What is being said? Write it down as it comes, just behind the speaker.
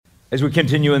As we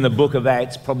continue in the book of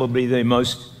Acts, probably the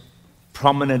most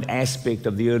prominent aspect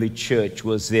of the early church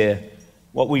was their,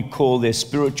 what we call their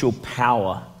spiritual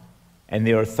power and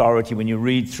their authority. When you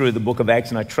read through the book of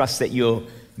Acts, and I trust that you're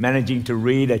managing to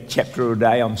read a chapter a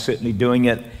day, I'm certainly doing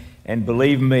it, and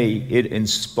believe me, it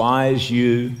inspires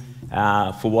you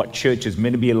for what church is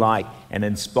meant to be like, and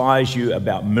inspires you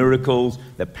about miracles,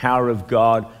 the power of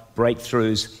God,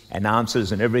 breakthroughs and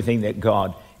answers, and everything that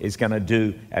God is going to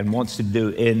do and wants to do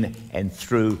in and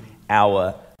through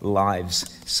our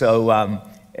lives. So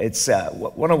it's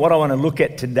what I want to look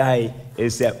at today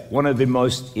is that one of the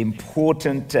most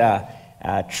important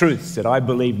truths that I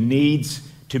believe needs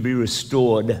to be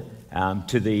restored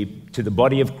to the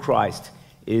body of Christ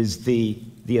is the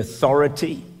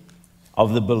authority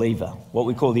of the believer, what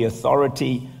we call the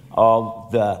authority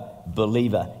of the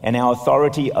believer, and our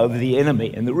authority over the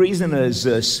enemy. And the reason is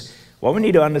this: what we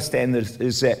need to understand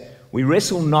is that we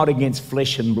wrestle not against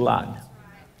flesh and blood,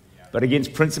 but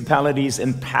against principalities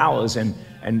and powers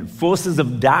and forces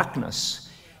of darkness.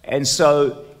 And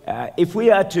so if we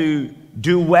are to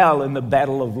do well in the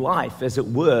battle of life, as it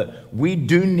were, we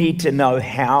do need to know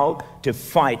how to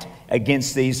fight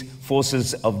against these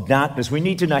forces of darkness. We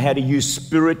need to know how to use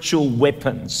spiritual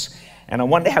weapons. And I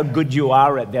wonder how good you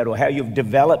are at that, or how you've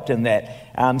developed in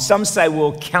that. Some say,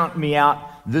 well, count me out.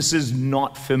 This is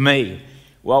not for me.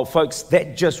 Well, folks,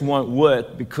 that just won't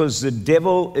work, because the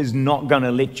devil is not going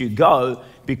to let you go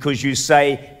because you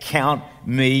say, count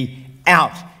me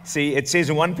out. See, it says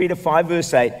in 1 Peter 5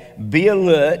 verse 8, be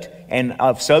alert and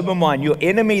of sober mind. Your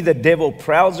enemy, the devil,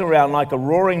 prowls around like a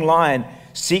roaring lion,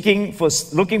 looking for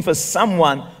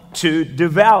someone to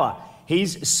devour.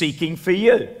 He's seeking for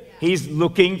you. He's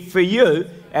looking for you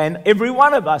and every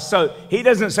one of us. So he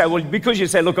doesn't say, well, because you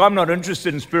say, look, I'm not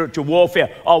interested in spiritual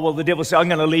warfare. Oh, well, the devil says, I'm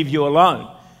going to leave you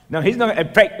alone. No, he's not.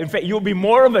 In fact, you'll be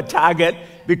more of a target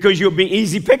because you'll be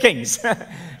easy pickings.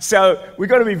 So we've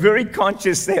got to be very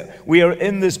conscious that we are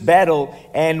in this battle,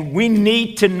 and we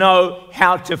need to know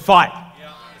how to fight.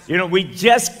 You know, we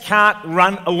just can't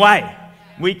run away.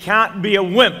 We can't be a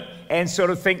wimp and sort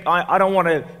of think, I don't want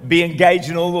to be engaged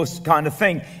in all this kind of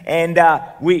thing. And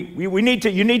you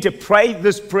need to pray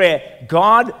this prayer: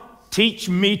 God, teach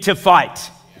me to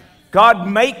fight. God,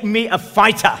 make me a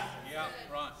fighter.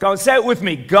 God, say it with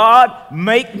me. God,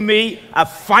 make me a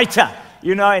fighter.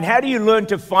 You know, and how do you learn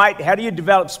to fight? How do you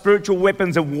develop spiritual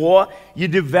weapons of war? You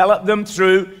develop them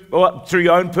through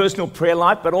your own personal prayer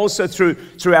life, but also through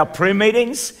our prayer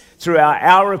meetings, through our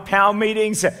hour of power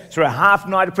meetings, through a half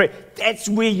night of prayer. That's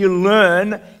where you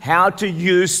learn how to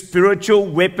use spiritual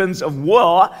weapons of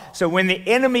war. So when the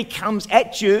enemy comes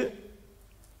at you,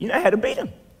 you know how to beat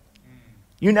him.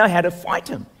 You know how to fight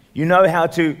him. You know how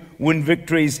to win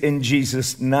victories in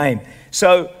Jesus' name.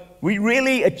 So we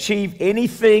really achieve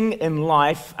anything in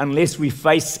life unless we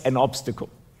face an obstacle.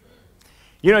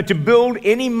 You know, to build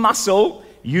any muscle,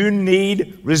 you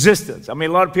need resistance. I mean,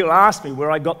 a lot of people ask me where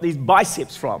I got these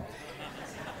biceps from.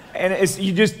 And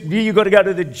you got to go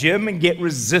to the gym and get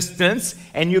resistance,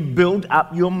 and you build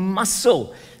up your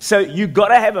muscle. So you've got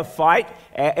to have a fight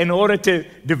in order to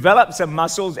develop some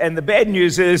muscles. And the bad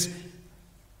news is,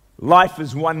 life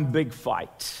is one big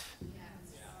fight.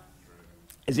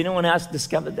 Has anyone else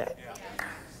discovered that?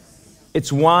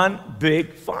 It's one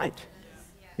big fight.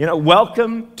 You know,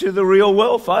 welcome to the real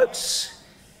world, folks.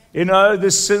 You know,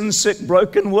 the sin-sick,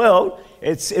 broken world.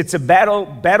 It's a battle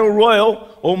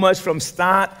royal, almost from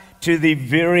start to the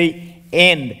very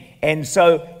end. And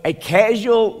so a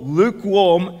casual,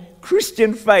 lukewarm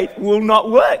Christian faith will not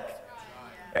work,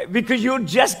 because you'll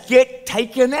just get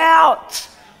taken out.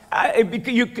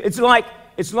 It's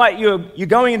like you're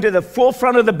going into the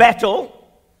forefront of the battle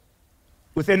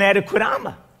with inadequate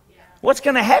armor. What's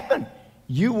going to happen?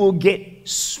 You will get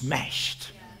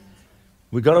smashed.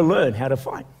 We've got to learn how to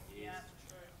fight.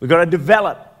 We've got to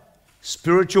develop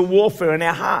spiritual warfare in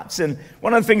our hearts. And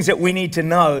one of the things that we need to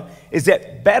know is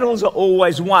that battles are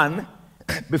always won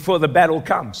before the battle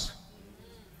comes.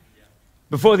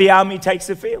 Before the army takes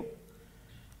the field.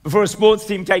 Before a sports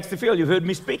team takes the field. You've heard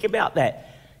me speak about that.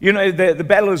 You know, the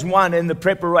battle is won in the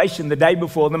preparation, the day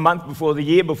before, the month before, the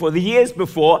years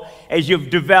before, as you've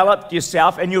developed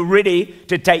yourself and you're ready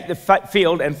to take the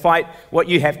field and fight what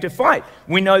you have to fight.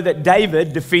 We know that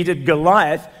David defeated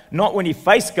Goliath, not when he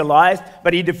faced Goliath,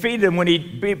 but he defeated him when he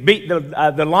beat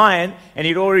the lion, and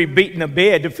he'd already beaten a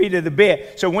bear, defeated the bear.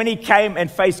 So when he came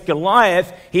and faced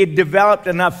Goliath, he had developed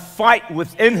enough fight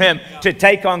within him to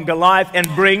take on Goliath and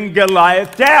bring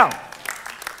Goliath down.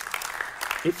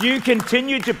 If you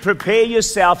continue to prepare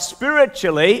yourself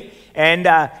spiritually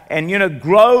and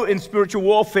grow in spiritual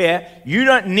warfare, you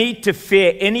don't need to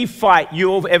fear any fight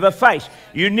you'll ever face.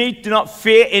 You need to not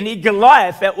fear any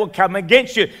Goliath that will come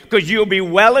against you, because you'll be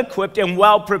well equipped and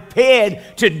well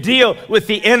prepared to deal with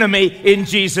the enemy in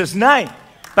Jesus' name.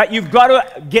 But you've got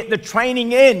to get the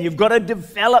training in. You've got to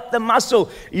develop the muscle.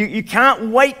 You can't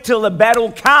wait till the battle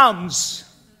comes.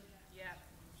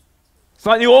 It's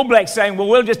like the All Blacks saying, well,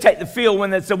 we'll just take the field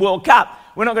when it's the World Cup.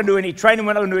 We're not going to do any training.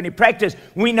 We're not going to do any practice.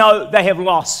 We know they have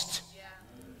lost.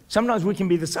 Sometimes we can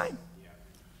be the same.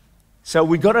 So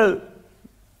we've got to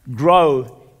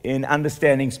grow in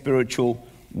understanding spiritual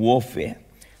warfare.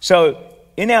 So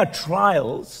in our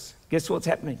trials, guess what's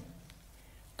happening?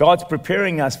 God's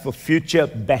preparing us for future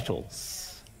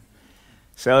battles.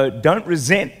 So don't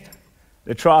resent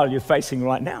the trial you're facing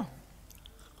right now.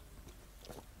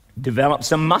 Develop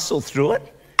some muscle through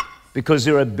it, because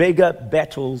there are bigger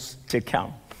battles to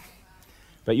come.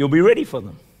 But you'll be ready for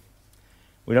them.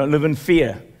 We don't live in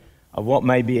fear of what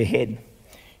may be ahead.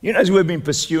 As we've been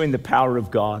pursuing the power of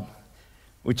God,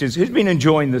 who's been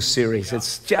enjoying this series?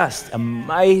 It's just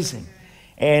amazing.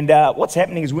 And what's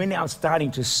happening is we're now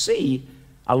starting to see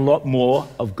a lot more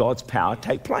of God's power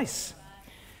take place.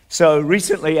 So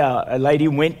recently, a lady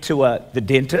went to the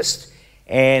dentist,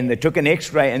 and they took an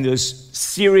x-ray, and there was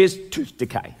serious tooth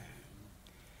decay.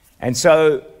 And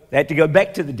so they had to go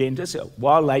back to the dentist a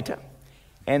while later,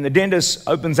 and the dentist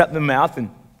opens up the mouth,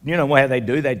 and you know how they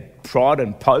do, they prod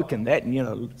and poke and that,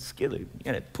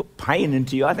 and put pain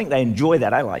into you. I think they enjoy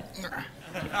that. I like,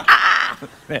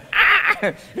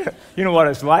 you know what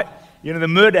it's like? The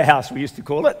murder house, we used to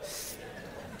call it.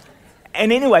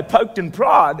 And anyway, poked and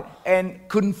prod and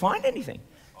couldn't find anything.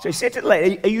 So he said to the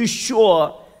lady, are you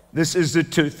sure this is the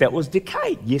tooth that was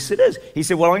decayed? Yes, it is. He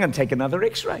said, well, I'm going to take another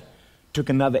x-ray. Took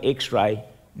another x-ray,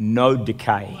 no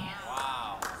decay.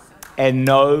 Wow. And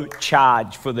no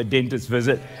charge for the dentist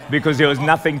visit, because there was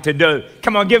nothing to do.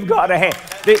 Come on, give God a hand.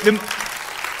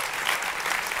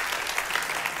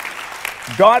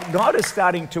 God is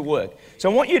starting to work.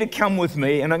 So I want you to come with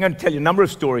me, and I'm going to tell you a number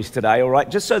of stories today, all right,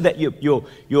 just so that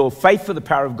your faith for the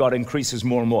power of God increases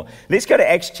more and more. Let's go to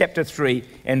Acts chapter 3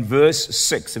 and verse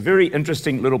 6, a very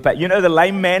interesting little passage. The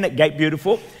lame man at Gate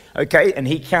Beautiful, okay, and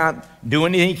he can't do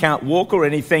anything, he can't walk or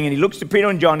anything, and he looks to Peter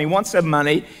and John, he wants some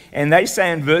money, and they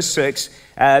say in verse 6,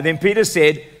 then Peter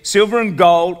said, silver and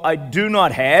gold I do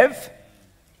not have,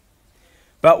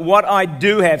 but what I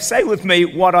do have, say with me,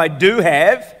 what I do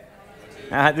have,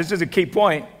 this is a key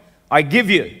point, I give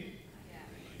you.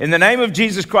 In the name of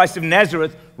Jesus Christ of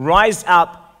Nazareth, rise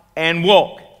up and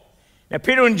walk. Now,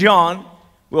 Peter and John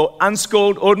were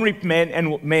unschooled, ordinary men,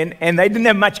 and they didn't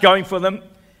have much going for them,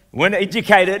 weren't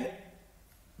educated,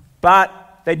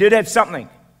 but they did have something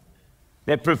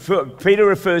that Peter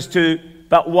refers to,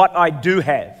 but what I do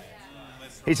have.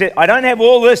 He said, I don't have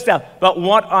all this stuff, but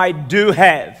what I do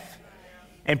have.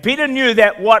 And Peter knew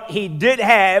that what he did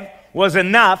have was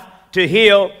enough to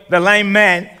heal the lame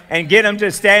man and get him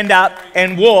to stand up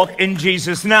and walk in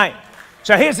Jesus' name.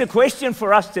 So here's a question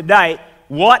for us today.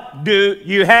 What do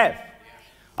you have?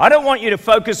 I don't want you to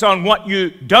focus on what you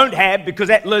don't have, because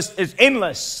that list is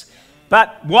endless.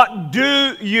 But what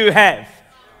do you have?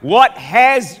 What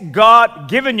has God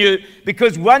given you?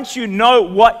 Because once you know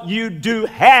what you do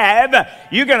have,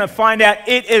 you're going to find out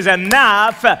it is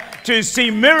enough to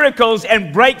see miracles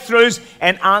and breakthroughs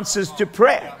and answers to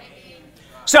prayer.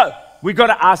 So we've got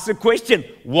to ask the question,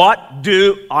 what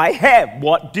do I have?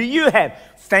 What do you have?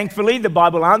 Thankfully, the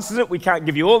Bible answers it. We can't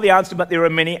give you all the answers, but there are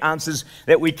many answers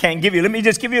that we can give you. Let me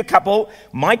just give you a couple.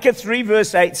 Micah 3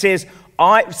 verse 8 says,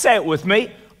 say it with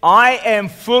me, I am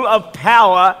full of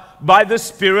power by the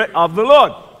Spirit of the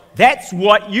Lord. That's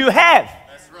what you have.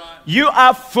 That's right. You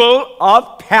are full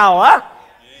of power.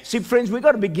 Yes. See, friends, we've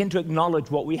got to begin to acknowledge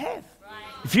what we have. Right.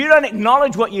 If you don't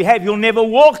acknowledge what you have, you'll never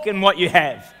walk in what you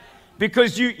have.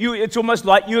 Because it's almost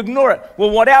like you ignore it.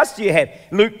 Well, what else do you have?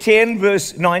 Luke 10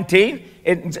 verse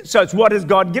 19. So it's what has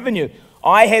God given you?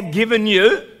 I have given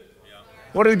you.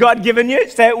 What has God given you?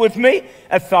 Say it with me.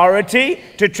 Authority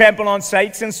to trample on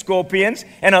snakes and scorpions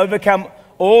and overcome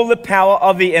all the power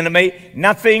of the enemy.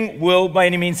 Nothing will by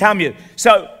any means harm you.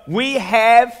 So we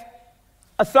have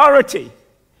authority.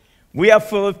 We are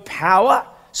full of power.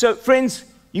 So friends,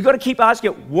 you've got to keep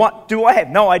asking, what do I have?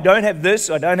 No, I don't have this,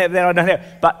 I don't have that, I don't have.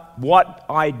 But what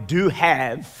I do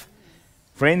have,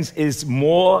 friends, is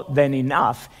more than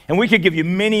enough. And we could give you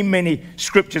many, many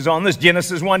scriptures on this.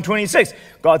 Genesis 1:26.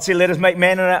 God said, let us make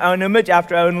man in our own image,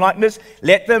 after our own likeness.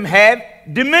 Let them have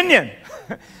dominion.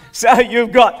 So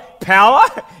you've got power,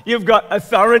 you've got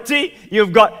authority,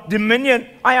 you've got dominion.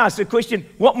 I ask the question,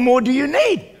 what more do you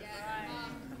need?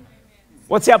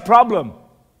 What's our problem?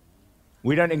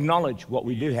 We don't acknowledge what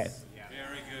we do have.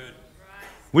 Very good.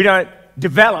 We don't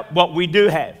develop what we do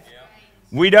have.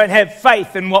 We don't have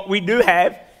faith in what we do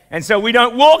have. And so we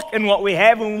don't walk in what we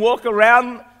have and walk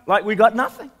around like we got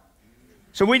nothing.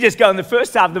 So we just go in the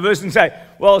first half of the verse and say,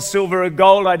 well, silver or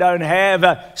gold I don't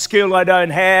have, skill I don't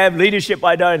have, leadership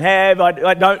I don't have,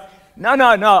 I don't. No,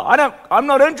 I'm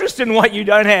not interested in what you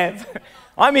don't have.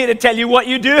 I'm here to tell you what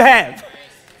you do have.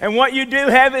 And what you do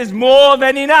have is more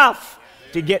than enough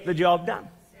to get the job done.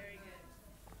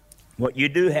 What you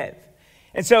do have.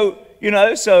 And so,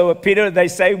 so Peter, they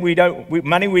say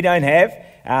money we don't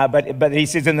have, but he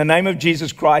says, in the name of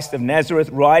Jesus Christ of Nazareth,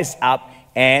 rise up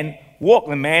and walk.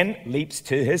 The man leaps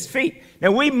to his feet.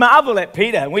 Now we marvel at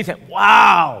Peter and we think,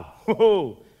 wow,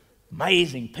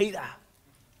 amazing Peter.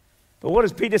 But what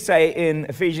does Peter say in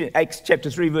Acts chapter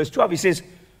 3, verse 12? He says,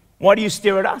 why do you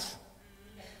stare at us?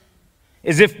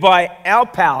 As if by our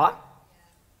power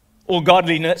or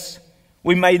godliness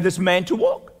we made this man to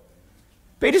walk.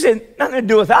 Peter said, nothing to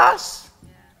do with us.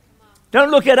 Don't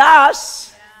look at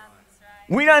us.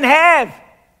 We don't have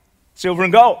silver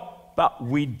and gold, but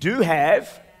we do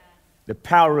have the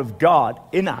power of God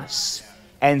in us,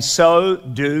 and so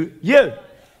do you.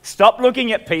 Stop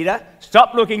looking at Peter.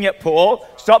 Stop looking at Paul.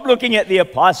 Stop looking at the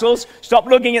apostles. Stop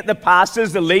looking at the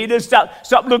pastors, the leaders.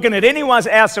 Stop looking at anyone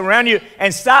else around you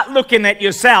and start looking at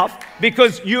yourself,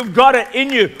 because you've got it in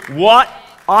you. What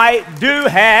I do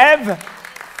have,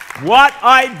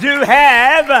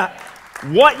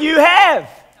 what you have.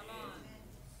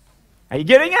 Are you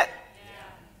getting it?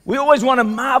 We always want to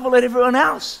marvel at everyone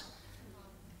else.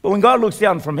 But when God looks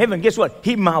down from heaven, guess what?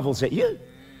 He marvels at you.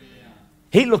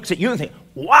 He looks at you and thinks,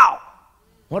 wow,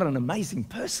 what an amazing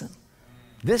person.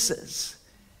 This is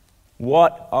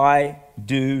what I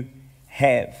do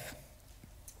have.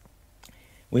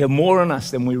 We have more in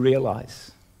us than we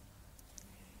realize.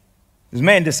 This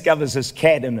man discovers his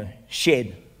cat in a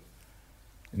shed.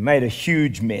 It made a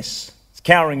huge mess. It's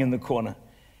cowering in the corner.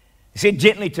 He said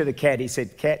gently to the cat, he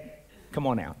said, cat, come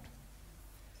on out.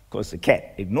 Of course, the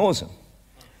cat ignores him.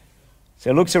 So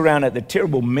he looks around at the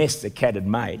terrible mess the cat had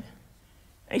made.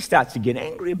 And he starts to get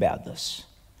angry about this.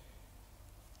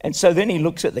 And so then he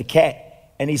looks at the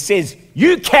cat and he says,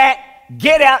 you cat,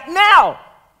 get out now.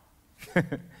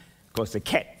 Of course, the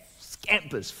cat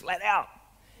scampers flat out.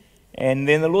 And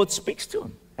then the Lord speaks to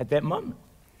him at that moment.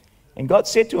 And God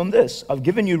said to him this, I've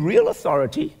given you real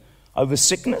authority over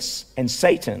sickness and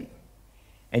Satan,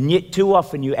 and yet too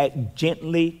often you act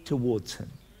gently towards him.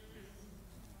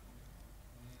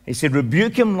 He said,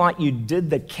 rebuke him like you did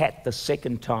the cat the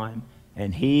second time,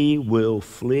 and he will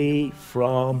flee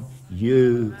from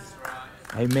you.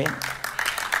 Amen.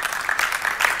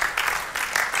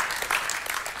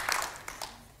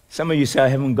 Some of you say, I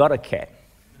haven't got a cat.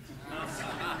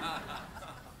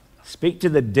 Speak to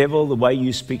the devil the way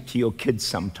you speak to your kids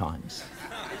sometimes.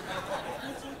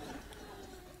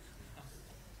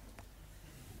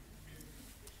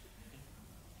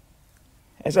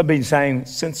 As I've been saying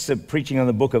since the preaching on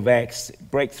the book of Acts,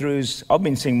 breakthroughs, I've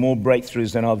been seeing more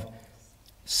breakthroughs than I've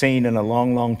seen in a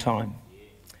long, long time.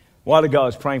 A while ago, I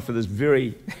was praying for this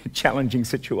very challenging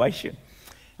situation.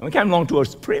 And we came along to a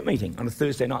prayer meeting on a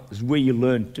Thursday night. This is where you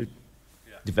learn to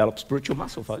develop spiritual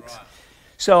muscle, folks. Right.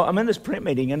 So I'm in this prayer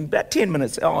meeting, and about 10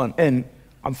 minutes on, and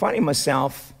I'm finding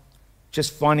myself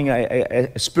just finding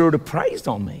a spirit of praise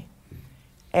on me.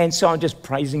 And so I'm just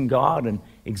praising God and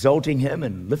exalting him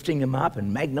and lifting him up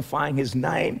and magnifying his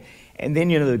name. And then,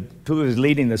 the people who was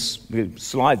leading the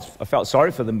slides, I felt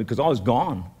sorry for them because I was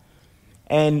gone.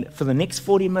 And for the next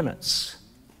 40 minutes,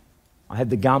 I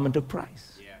had the garment of praise.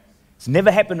 It's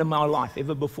never happened in my life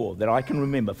ever before that I can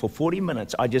remember. For 40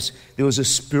 minutes, there was a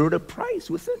spirit of praise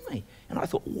within me. And I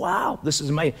thought, wow, this is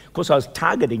amazing. Of course, I was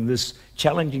targeting this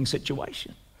challenging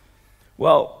situation.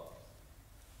 Well,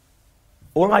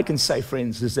 all I can say,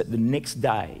 friends, is that the next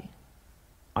day,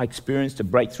 I experienced a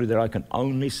breakthrough that I can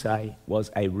only say was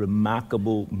a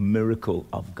remarkable miracle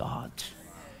of God.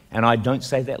 And I don't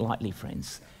say that lightly,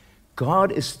 friends.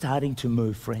 God is starting to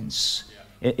move, friends,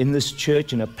 in this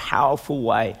church in a powerful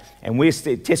way. And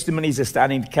testimonies are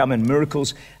starting to come and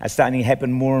miracles are starting to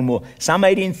happen more and more. Psalm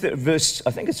 18, verse,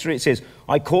 I think it's 3, it says,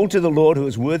 I call to the Lord who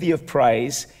is worthy of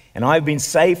praise, and I have been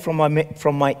saved from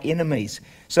my enemies.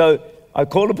 So I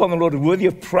called upon the Lord who is worthy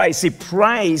of praise. See,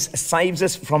 praise saves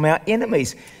us from our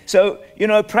enemies. So,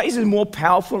 praise is more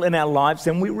powerful in our lives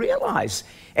than we realize.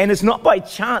 And it's not by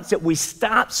chance that we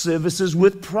start services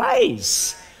with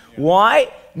praise.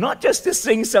 Why? Not just to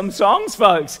sing some songs,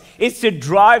 folks. It's to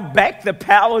drive back the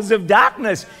powers of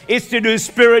darkness. It's to do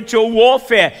spiritual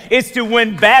warfare. It's to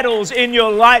win battles in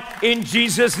your life in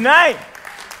Jesus' name.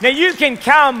 Now, you can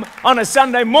come on a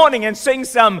Sunday morning and sing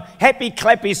some happy,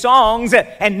 clappy songs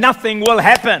and nothing will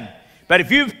happen. But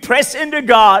if you press into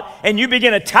God and you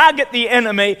begin to target the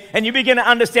enemy and you begin to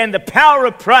understand the power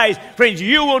of praise, friends,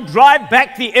 you will drive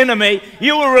back the enemy.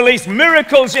 You will release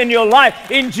miracles in your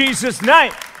life in Jesus'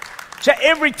 name. So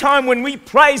every time when we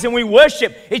praise and we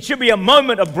worship, it should be a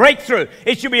moment of breakthrough.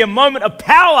 It should be a moment of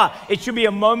power. It should be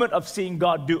a moment of seeing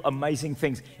God do amazing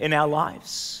things in our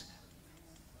lives.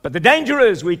 But the danger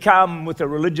is we come with a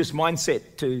religious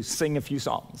mindset to sing a few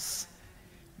songs,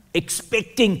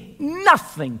 expecting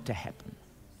nothing to happen,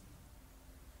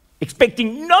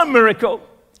 expecting no miracle,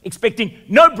 expecting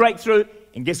no breakthrough,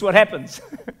 and guess what happens?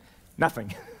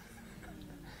 Nothing.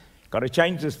 Got to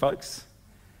change this, folks.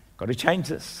 Got to change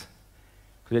this,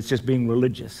 because it's just being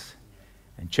religious.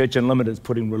 And Church Unlimited is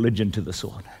putting religion to the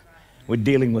sword. We're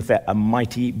dealing with that, a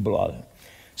mighty blow.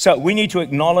 So we need to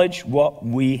acknowledge what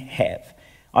we have.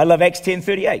 I love Acts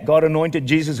 10:38. God anointed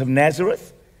Jesus of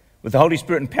Nazareth with the Holy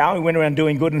Spirit and power. He went around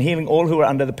doing good and healing all who were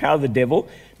under the power of the devil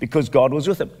because God was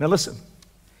with him. Now listen,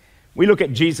 we look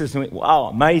at Jesus and we, wow,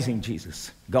 amazing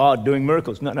Jesus. God doing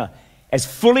miracles. No. As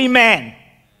fully man,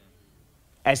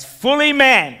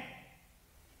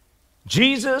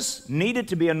 Jesus needed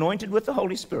to be anointed with the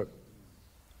Holy Spirit.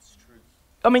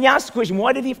 I mean, you ask the question,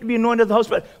 why did he have to be anointed with the Holy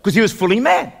Spirit? Because he was fully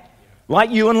man,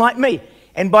 like you and like me.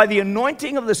 And by the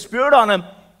anointing of the Spirit on him,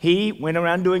 he went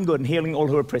around doing good and healing all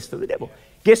who were oppressed of the devil.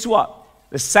 Guess what?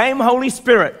 The same Holy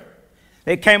Spirit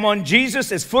that came on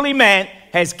Jesus as fully man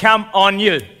has come on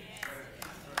you.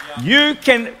 You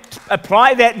can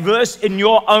apply that verse in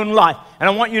your own life. And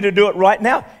I want you to do it right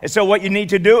now. And so what you need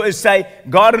to do is say,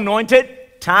 God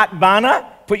anointed Tak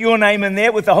Bhana. Put your name in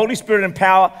there with the Holy Spirit and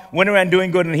power. Went around doing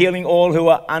good and healing all who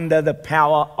are under the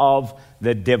power of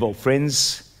the devil.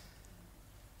 Friends,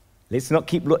 let's not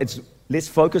keep looking. Let's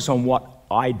focus on what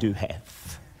I do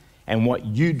have and what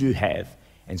you do have,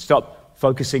 and stop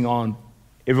focusing on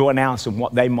everyone else and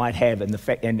what they might have, and the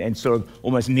fact, and sort of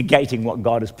almost negating what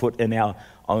God has put in our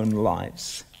own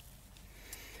lives.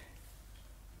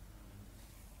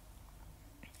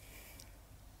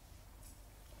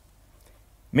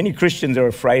 Many Christians are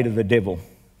afraid of the devil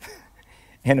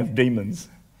and of demons.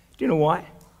 Do you know why?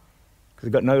 Because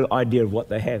they've got no idea of what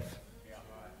they have.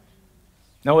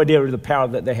 No idea of the power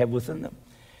that they have within them.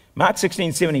 Mark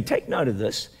 16:70, take note of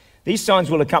this. These signs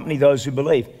will accompany those who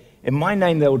believe. In my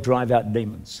name they will drive out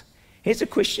demons. Here's a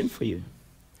question for you.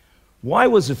 Why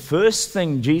was the first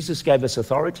thing Jesus gave us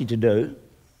authority to do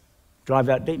drive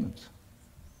out demons?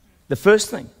 The first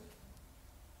thing.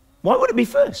 Why would it be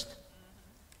first?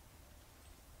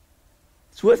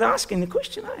 It's worth asking the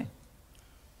question, eh?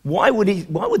 Why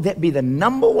would that be the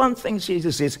number one thing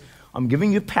Jesus says? I'm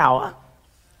giving you power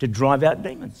to drive out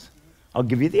demons. I'll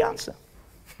give you the answer.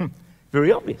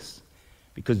 Very obvious.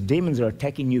 Because demons are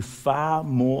attacking you far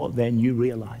more than you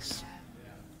realize.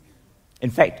 In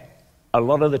fact, a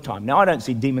lot of the time. Now, I don't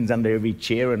see demons under every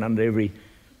chair and under every,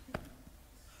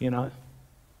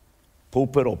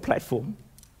 pulpit or platform.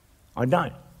 I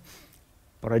don't.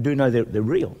 But I do know they're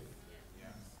real.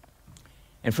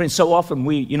 And friends, so often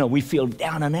we feel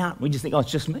down and out. We just think, oh,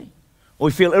 it's just me. Or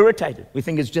we feel irritated. We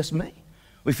think it's just me.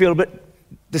 We feel a bit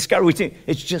discouraged. We think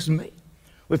it's just me.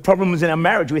 We have problems in our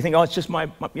marriage. We think, oh, it's just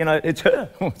it's her.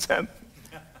 Or it's him.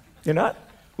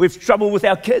 We have trouble with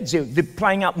our kids. They're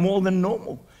playing up more than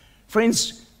normal.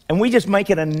 Friends, and we just make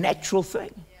it a natural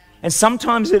thing. And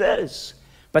sometimes it is.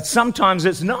 But sometimes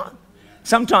it's not.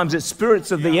 Sometimes it's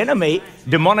spirits of the enemy,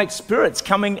 demonic spirits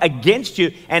coming against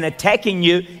you and attacking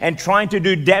you and trying to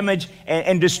do damage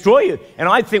and destroy you. And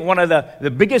I think one of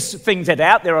the biggest things that are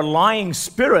out there are lying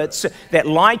spirits that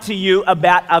lie to you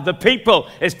about other people,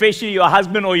 especially your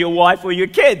husband or your wife or your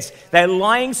kids. They're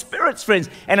lying spirits, friends.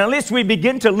 And unless we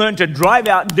begin to learn to drive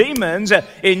out demons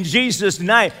in Jesus'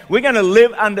 name, we're going to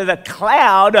live under the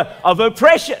cloud of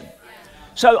oppression.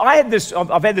 So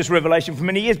I've had this revelation for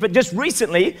many years, but just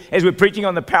recently, as we're preaching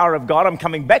on the power of God, I'm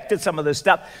coming back to some of this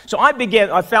stuff. So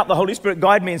I felt the Holy Spirit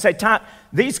guide me and say, Tak,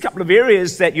 these couple of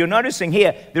areas that you're noticing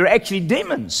here, they're actually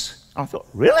demons. I thought,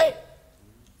 really?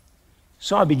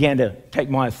 So I began to take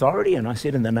my authority and I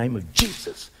said, in the name of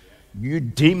Jesus, you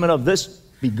demon of this,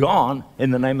 be gone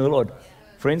in the name of the Lord.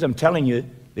 Friends, I'm telling you,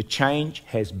 the change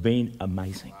has been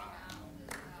amazing.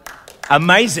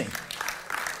 Amazing.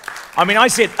 I mean, I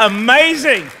said,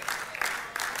 amazing.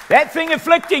 That thing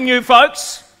afflicting you,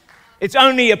 folks, it's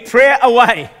only a prayer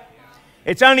away.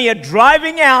 It's only a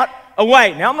driving out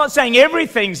away. Now, I'm not saying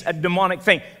everything's a demonic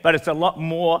thing, but it's a lot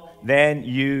more than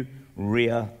you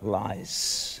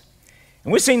realize.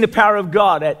 And we're seeing the power of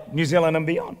God at New Zealand and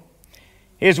beyond.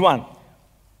 Here's one.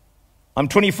 I'm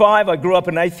 25. I grew up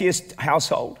in an atheist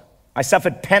household. I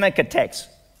suffered panic attacks.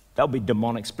 They'll be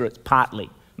demonic spirits, partly.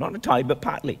 Not entirely, but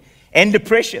partly. And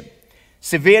depression.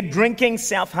 Severe drinking,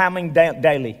 self-harming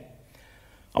daily.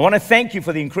 I want to thank you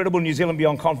for the incredible New Zealand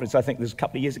Beyond conference. I think this was a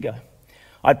couple of years ago.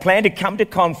 I planned to come to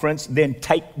conference, then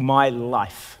take my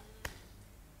life.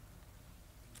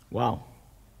 Wow.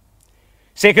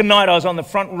 Second night, I was on the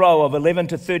front row of 11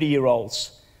 to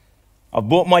 30-year-olds. I've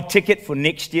bought my ticket for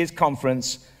next year's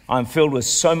conference. I'm filled with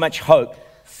so much hope,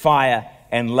 fire,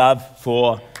 and love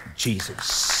for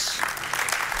Jesus.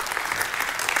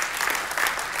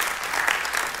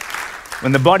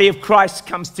 When the body of Christ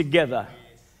comes together,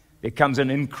 there comes an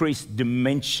increased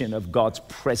dimension of God's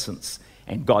presence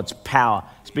and God's power,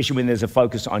 especially when there's a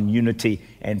focus on unity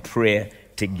and prayer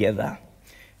together.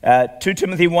 2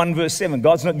 Timothy 1 verse 7,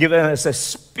 God's not given us a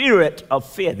spirit of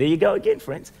fear. There you go again,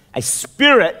 friends. A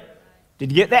spirit,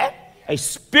 did you get that? A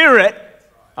spirit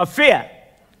of fear.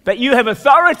 But you have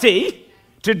authority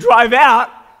to drive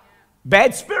out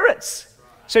bad spirits.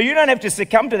 So you don't have to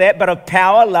succumb to that, but of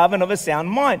power, love, and of a sound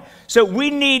mind. So we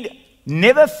need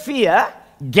never fear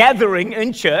gathering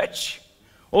in church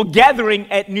or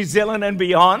gathering at New Zealand and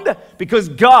beyond, because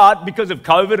God, because of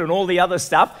COVID and all the other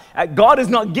stuff, God has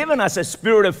not given us a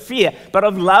spirit of fear, but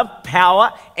of love,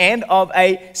 power, and of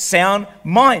a sound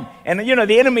mind. And you know,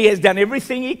 the enemy has done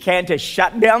everything he can to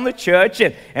shut down the church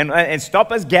and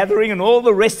stop us gathering and all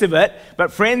the rest of it.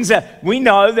 But friends, we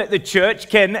know that the church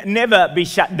can never be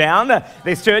shut down.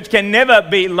 The church can never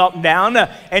be locked down.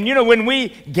 And you know, when we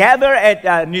gather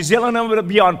at New Zealand and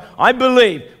beyond, I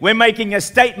believe we're making a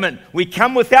statement. We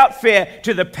come without fear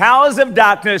to the powers of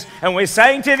darkness, and we're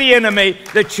saying to the enemy,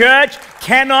 the church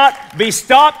cannot be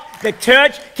stopped. The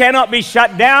church cannot be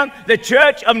shut down. The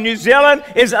church of New Zealand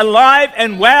is alive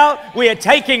and well. We are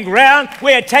taking ground.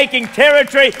 We are taking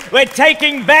territory. We're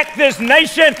taking back this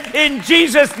nation in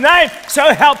Jesus' name.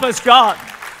 So help us, God.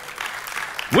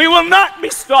 We will not be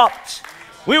stopped.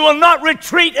 We will not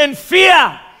retreat in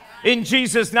fear in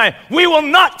Jesus' name. We will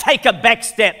not take a back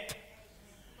step.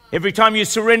 Every time you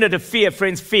surrender to fear,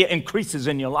 friends, fear increases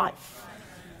in your life.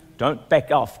 Don't back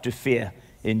off to fear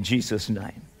in Jesus'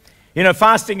 name. You know,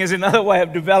 fasting is another way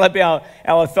of developing our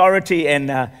authority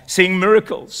and seeing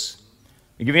miracles.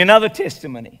 I'll give you another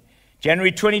testimony.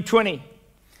 January 2020,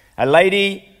 a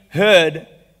lady heard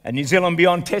a New Zealand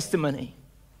Beyond testimony.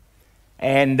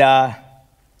 And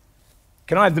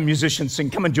can I have the musicians sing?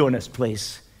 Come and join us,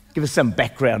 please. Give us some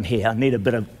background here. I need a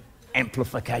bit of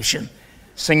amplification.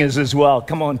 Singers as well.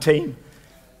 Come on, team.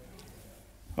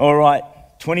 All right,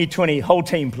 2020, whole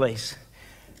team, please.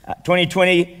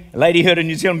 2020, a lady heard a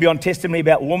New Zealand Beyond testimony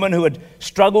about a woman who had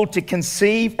struggled to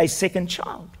conceive a second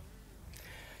child.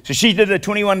 So she did the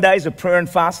 21 days of prayer and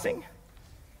fasting.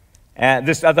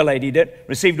 This other lady did,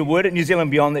 received a word at New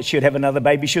Zealand Beyond that she would have another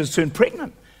baby. She was soon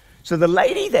pregnant. So the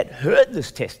lady that heard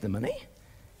this testimony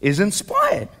is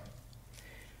inspired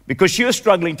because she was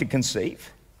struggling to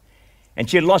conceive, and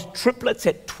she had lost triplets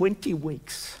at 20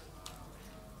 weeks.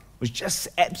 It was just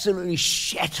absolutely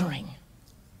shattering.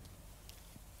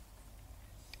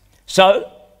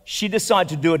 So she decided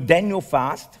to do a Daniel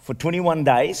fast for 21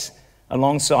 days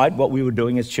alongside what we were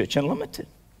doing as Church Unlimited,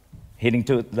 heading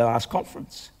to the last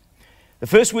conference. The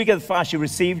first week of the fast, she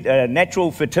received a natural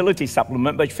fertility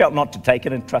supplement, but she felt not to take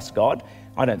it and trust God.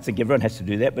 I don't think everyone has to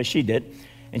do that, but she did.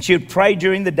 And she would pray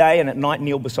during the day and at night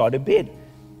kneel beside her bed.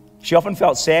 She often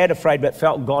felt sad, afraid, but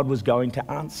felt God was going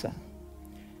to answer.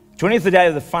 20th day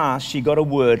of the fast, she got a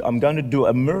word, I'm going to do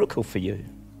a miracle for you.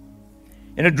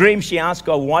 In a dream, she asked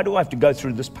God, why do I have to go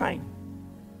through this pain?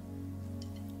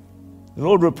 The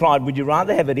Lord replied, would you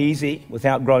rather have it easy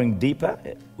without growing deeper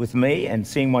with me and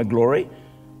seeing my glory?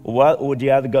 Or would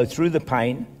you rather go through the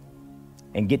pain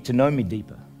and get to know me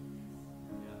deeper?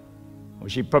 Well,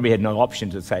 she probably had no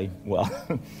option to say, well,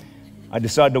 I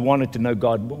decided I wanted to know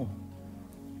God more.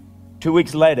 2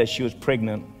 weeks later, she was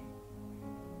pregnant,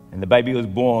 and the baby was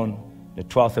born the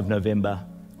 12th of November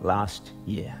last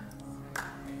year.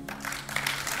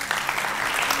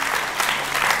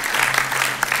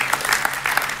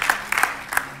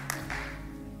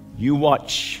 You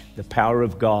watch the power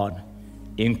of God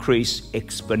increase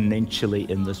exponentially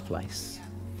in this place.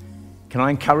 Can I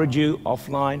encourage you,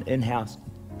 offline, in-house,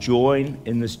 join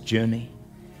in this journey.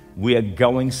 We are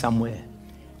going somewhere.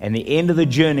 And the end of the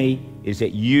journey is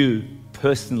that you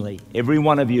personally, every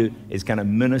one of you, is going to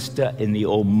minister in the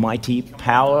almighty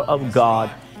power of God,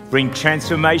 bring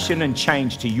transformation and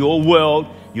change to your world,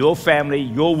 your family,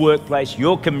 your workplace,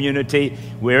 your community,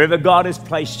 wherever God has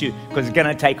placed you, because it's going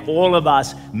to take all of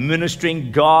us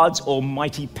ministering God's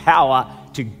almighty power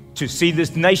to to see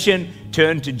this nation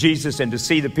turn to Jesus and to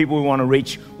see the people we want to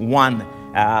reach one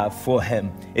for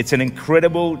Him. It's an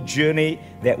incredible journey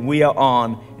that we are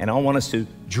on, and I want us to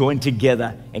join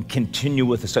together and continue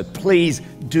with it. So please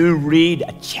do read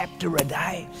a chapter a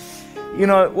day. You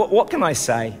know, what can I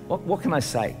say? What can I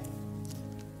say?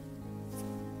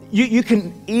 You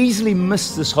can easily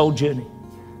miss this whole journey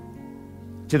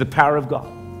to the power of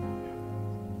God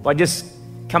by just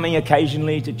coming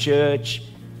occasionally to church,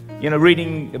 you know,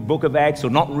 reading the book of Acts or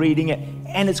not reading it.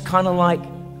 And it's kind of like,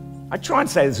 I try and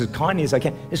say this as kindly as I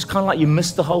can, it's kind of like you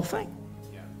miss the whole thing.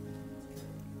 Yeah.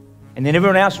 And then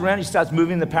everyone else around you starts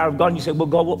moving in the power of God, and you say, well,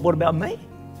 God, what about me?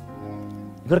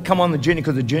 You've got to come on the journey,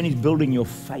 because the journey is building your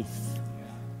faith.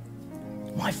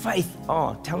 My faith,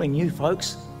 telling you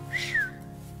folks,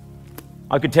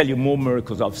 I could tell you more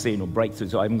miracles I've seen or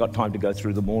breakthroughs. I haven't got time to go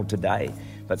through them all today,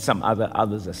 but some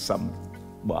others are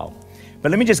wow.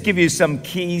 But let me just give you some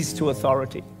keys to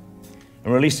authority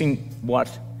and releasing what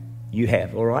you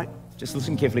have, all right? Just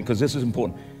listen carefully, because this is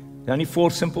important. There are only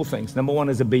 4 simple things. Number 1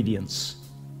 is obedience.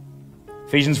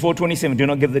 Ephesians 4:27, do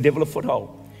not give the devil a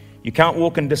foothold. You can't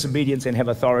walk in disobedience and have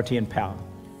authority and power.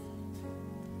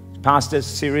 Pastor,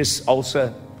 serious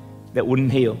ulcer that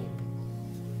wouldn't heal.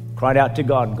 Cried out to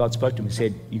God, and God spoke to him and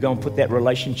said, you go and put that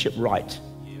relationship right,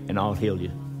 and I'll heal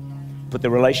you. Put the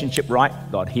relationship right,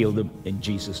 God healed him in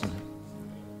Jesus' name.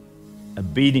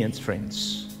 Obedience,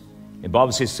 friends. The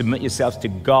Bible says, submit yourselves to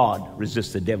God,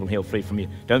 resist the devil, and he'll flee from you.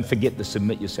 Don't forget to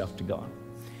submit yourself to God.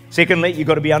 Secondly, you've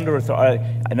got to be under authority.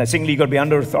 Secondly, you've got to be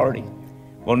under authority.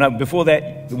 Well, no, before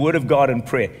that, the word of God and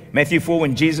prayer. Matthew 4,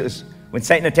 when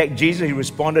Satan attacked Jesus, he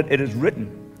responded, it is written.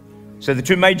 So the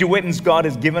 2 major weapons God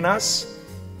has given us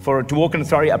to walk in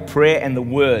authority are prayer and the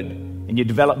word. And you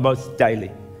develop both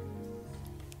daily.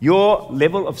 Your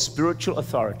level of spiritual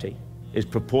authority is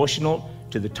proportional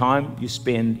to the time you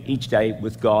spend each day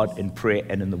with God in prayer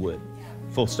and in the Word.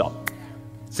 Full stop.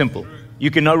 Simple.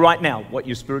 You can know right now what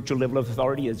your spiritual level of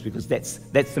authority is, because that's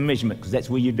the measurement, because that's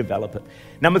where you develop it.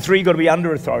 Number 3, you've got to be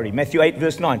under authority. Matthew 8,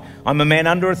 verse 9. I'm a man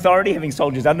under authority, having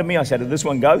soldiers under me. I say to this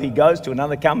one, go, he goes. To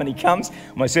another, come, and he comes.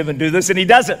 My servant, do this, and he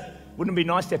does it. Wouldn't it be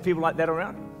nice to have people like that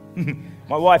around?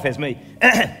 My wife has me.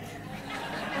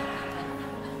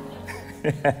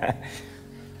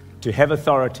 To have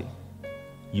authority,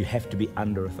 you have to be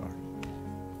under authority.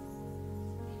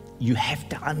 You have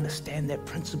to understand that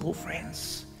principle,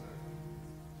 friends.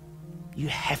 You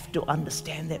have to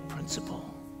understand that principle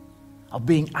of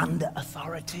being under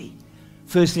authority.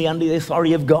 Firstly, under the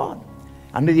authority of God,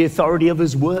 under the authority of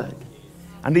His Word,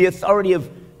 under the authority of,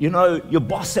 your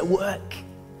boss at work.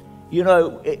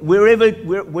 Wherever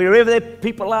the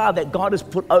people are that God has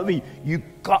put over you, you've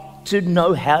got to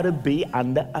know how to be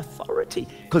under authority,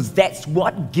 because that's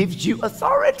what gives you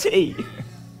authority.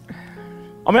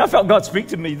 I felt God speak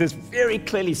to me this very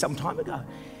clearly some time ago,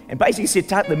 and basically said,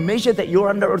 Tak, the measure that you're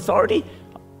under authority,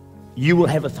 you will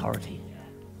have authority.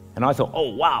 And I thought, oh,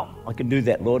 wow, I can do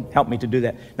that, Lord. Help me to do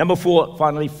that. Number 4,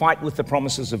 finally, fight with the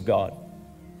promises of God.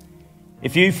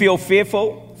 If you feel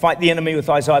fearful, fight the enemy with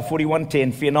Isaiah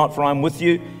 41:10. Fear not, for I am with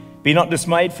you. Be not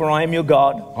dismayed, for I am your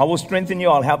God. I will strengthen you,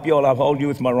 I'll help you, I'll uphold you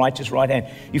with my righteous right hand.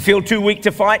 You feel too weak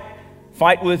to fight?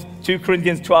 Fight with 2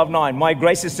 Corinthians 12:9. My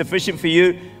grace is sufficient for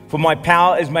you, for my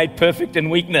power is made perfect in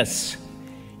weakness.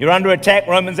 You're under attack,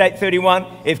 Romans 8:31.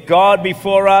 If God be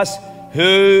for us,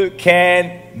 who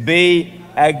can be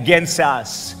against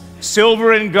us?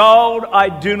 Silver and gold I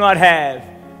do not have,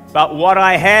 but what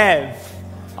I have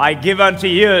I give unto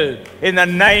you in the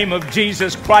name of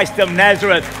Jesus Christ of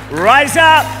Nazareth. Rise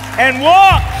up and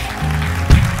walk.